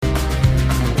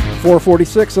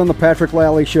446 on the Patrick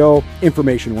Lally Show,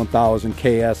 Information 1000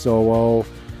 KSOO.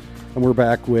 And we're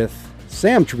back with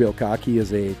Sam Trebilcock. He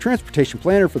is a transportation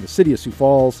planner for the city of Sioux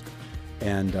Falls.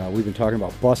 And we've been talking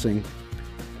about busing.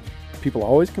 People are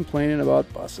always complaining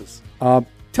about buses.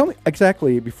 Tell me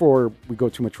exactly, before we go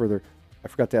too much further, I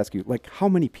forgot to ask you, like, how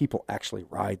many people actually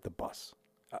ride the bus?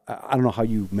 I don't know how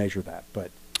you measure that,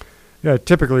 but... Yeah,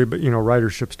 typically, but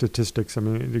ridership statistics, I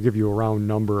mean, to give you a round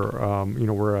number,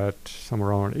 we're at somewhere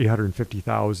around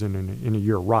 850,000 in a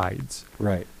year rides.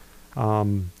 Right.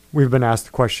 We've been asked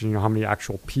the question, how many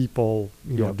actual people,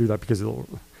 do that, because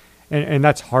and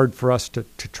that's hard for us to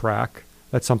track.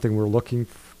 That's something we're looking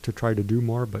to try to do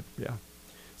more, but yeah.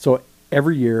 So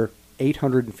every year,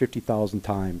 850,000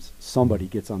 times, somebody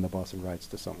gets on the bus and rides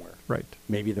to somewhere. Right.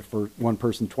 Maybe the first one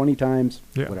person 20 times,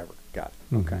 whatever. Got it.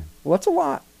 Mm-hmm. Okay. Well, that's a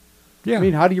lot. Yeah. I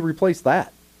mean, how do you replace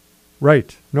that?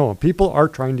 Right. No, people are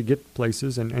trying to get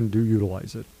places and do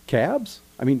utilize it. Cabs?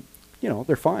 I mean,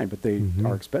 they're fine, but they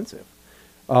are expensive.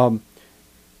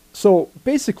 So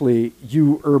basically,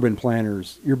 you urban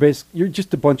planners, you're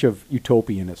just a bunch of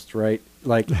utopianists, right?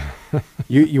 Like,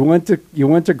 you went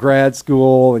to grad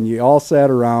school and you all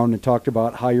sat around and talked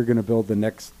about how you're going to build the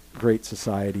next great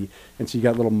society, and so you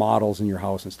got little models in your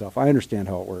house and stuff. I understand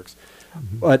how it works,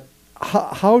 but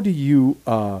how do you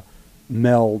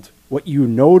meld what you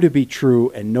know to be true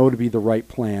and know to be the right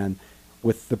plan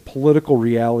with the political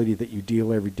reality that you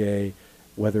deal every day,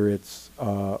 whether it's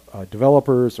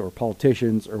developers or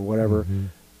politicians or whatever?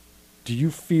 Do you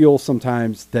feel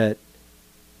sometimes that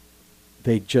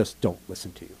they just don't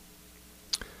listen to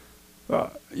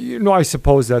you? I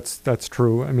suppose that's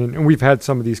true. I mean, and we've had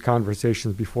some of these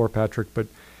conversations before, Patrick, but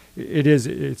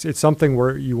it's something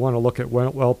where you want to look at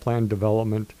well-planned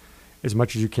development as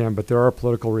much as you can, but there are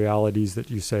political realities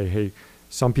that you say, hey,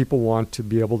 some people want to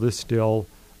be able to still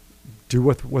do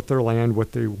with their land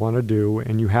what they want to do,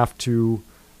 and you have to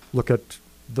look at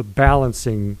the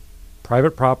balancing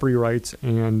private property rights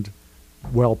and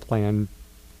well-planned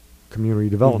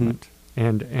community development.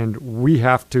 And we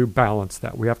have to balance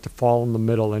that. We have to fall in the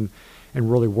middle and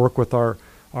really work with our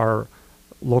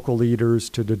local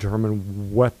leaders to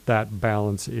determine what that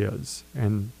balance is.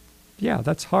 And yeah,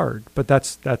 that's hard, but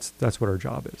that's what our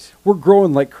job is. We're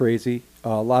growing like crazy.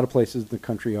 A lot of places in the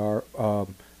country are. We're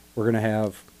going to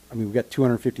have, we've got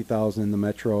 250,000 in the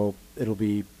metro. It'll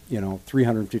be,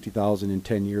 350,000 in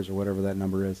 10 years or whatever that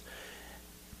number is.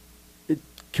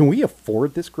 Can we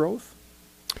afford this growth?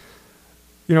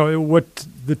 What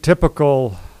the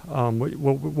typical,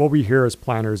 what we hear as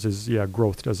planners is,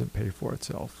 growth doesn't pay for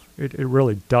itself. It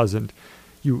really doesn't.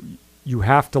 You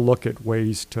have to look at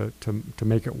ways to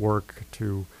make it work,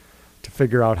 to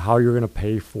figure out how you're going to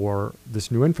pay for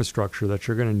this new infrastructure that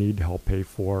you're going to need to help pay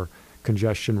for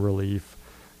congestion relief,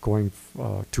 going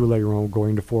 2-lane road,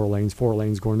 going to 4 lanes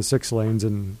going to 6 lanes,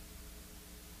 and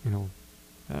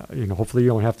hopefully you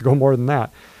don't have to go more than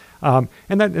that. And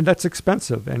that's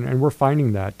expensive, and we're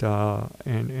finding that.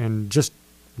 And just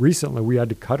recently, we had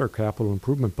to cut our capital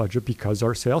improvement budget because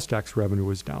our sales tax revenue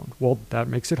was down. Well, that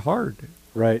makes it hard.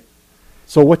 Right.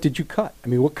 So what did you cut?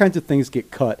 What kinds of things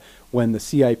get cut when the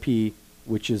CIP,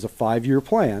 which is a 5-year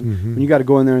plan, when you got to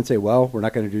go in there and say, well, we're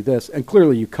not going to do this. And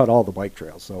clearly you cut all the bike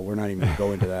trails, so we're not even going to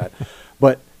go into that.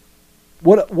 But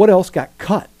what else got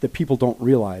cut that people don't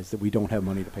realize that we don't have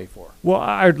money to pay for? Well,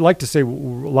 I'd like to say a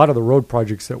lot of the road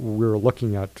projects that we were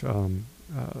looking at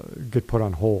get put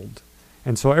on hold.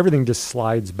 And so everything just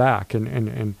slides back,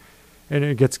 and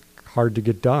it gets hard to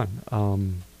get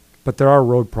done. But there are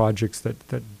road projects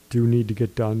that do need to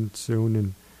get done soon.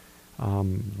 And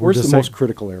where's the most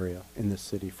critical area in this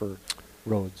city for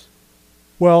roads?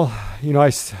 Well,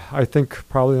 I think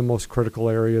probably the most critical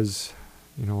areas,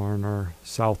 are in our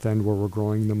south end where we're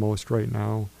growing the most right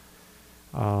now.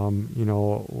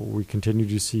 We continue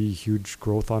to see huge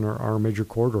growth on our major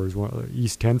corridors,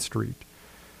 East 10th Street,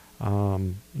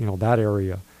 that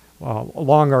area.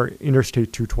 Along our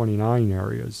Interstate 229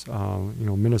 areas,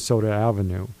 Minnesota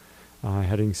Avenue,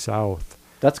 heading south.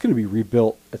 That's going to be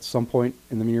rebuilt at some point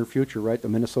in the near future, right? The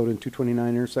Minnesota and 229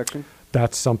 intersection?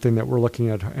 That's something that we're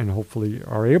looking at and hopefully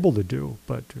are able to do.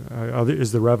 But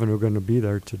is the revenue going to be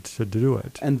there to do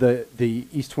it? And the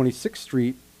East 26th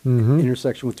Street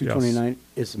intersection with 229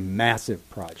 is a massive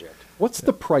project. What's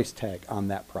the price tag on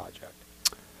that project?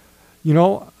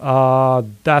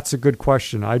 That's a good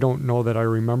question. I don't know that I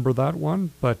remember that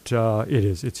one, but it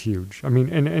is. It's huge.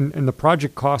 And the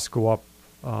project costs go up.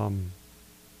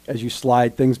 As you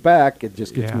slide things back, it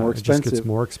just gets more expensive. It just gets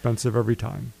more expensive every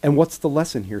time. And what's the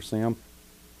lesson here, Sam?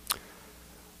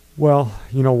 Well,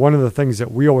 one of the things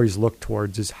that we always look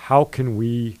towards is how can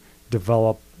we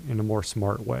develop in a more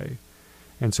smart way.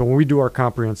 And so when we do our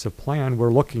comprehensive plan,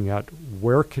 we're looking at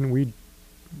where can we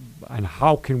and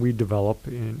how can we develop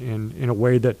in a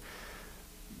way that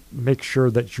makes sure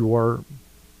that you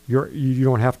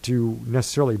don't have to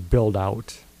necessarily build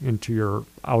out into your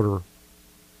outer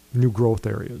new growth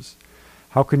areas.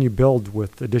 How can you build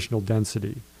with additional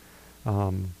density?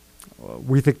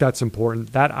 We think that's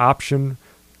important. That option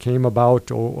came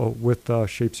about with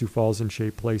Shape Sioux Falls and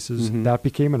Shape Places. Mm-hmm. That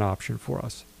became an option for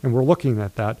us. And we're looking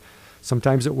at that.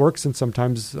 Sometimes it works, and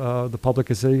sometimes the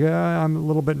public is saying, yeah, I'm a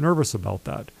little bit nervous about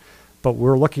that. But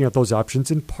we're looking at those options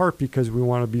in part because we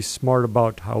want to be smart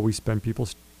about how we spend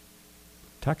people's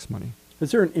tax money.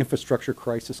 Is there an infrastructure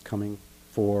crisis coming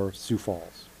for Sioux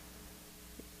Falls?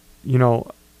 You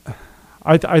know,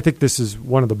 I think this is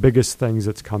one of the biggest things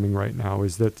that's coming right now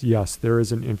is that, yes, there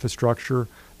is an infrastructure,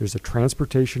 there's a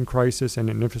transportation crisis and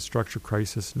an infrastructure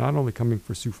crisis, not only coming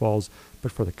for Sioux Falls,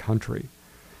 but for the country.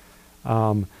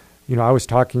 You know, I was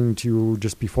talking to you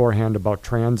just beforehand about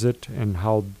transit and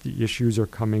how the issues are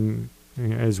coming.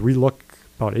 As we look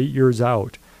about 8 years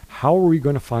out, how are we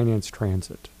going to finance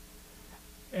transit?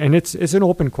 And it's an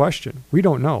open question. We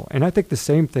don't know. And I think the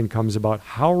same thing comes about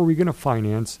how are we going to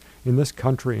finance in this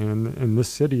country and in this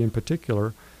city in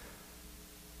particular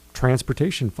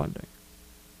transportation funding.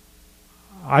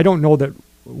 I don't know that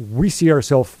I see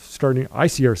ourselves starting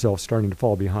to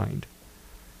fall behind.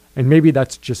 And maybe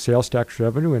that's just sales tax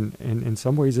revenue, and in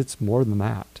some ways it's more than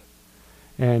that.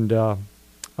 And I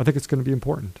think it's going to be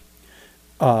important.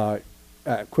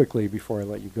 Quickly, before I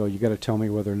let you go, you got to tell me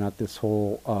whether or not this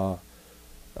whole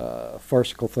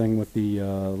farcical thing with the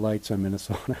lights on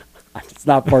Minnesota. It's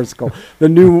not farcical. the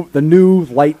new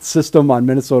light system on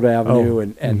Minnesota Avenue,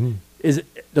 and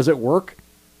does it work?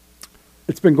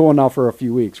 It's been going now for a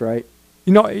few weeks, right?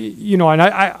 And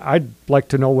I'd like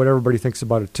to know what everybody thinks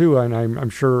about it too, and I'm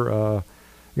sure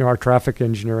our traffic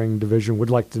engineering division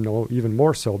would like to know even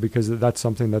more so, because that's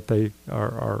something that they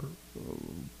are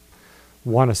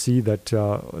want to see. That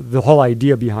the whole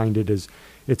idea behind it is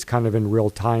it's kind of in real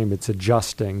time. It's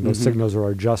adjusting. Those signals are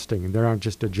adjusting, and they aren't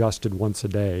just adjusted once a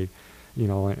day.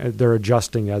 They're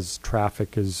adjusting as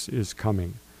traffic is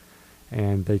coming,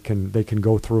 and they can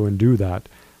go through and do that.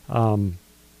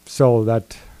 So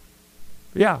that.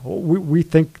 Yeah, we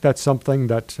think that's something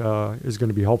that is going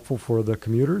to be helpful for the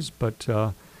commuters, but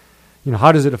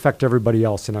how does it affect everybody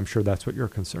else? And I'm sure that's what you're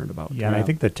concerned about. Yeah, and I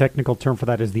think the technical term for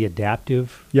that is the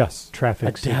adaptive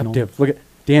traffic signal. Adaptive. Look at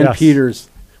Dan Peters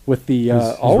with the he's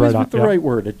always right with the right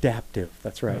word, adaptive.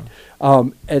 That's right. Yeah.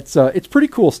 It's pretty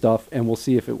cool stuff, and we'll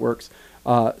see if it works.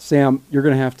 Sam, you're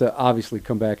going to have to obviously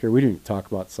come back here. We didn't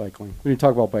talk about cycling. We didn't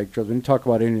talk about bike trails. We didn't talk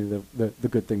about any of the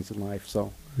good things in life.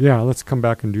 So. Yeah, let's come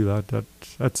back and do that.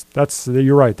 That's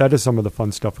you're right. That is some of the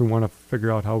fun stuff. We want to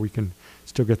figure out how we can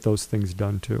still get those things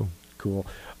done too. Cool.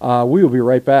 We will be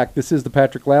right back. This is the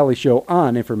Patrick Lally Show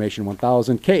on Information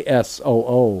 1000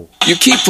 KSOO. You keep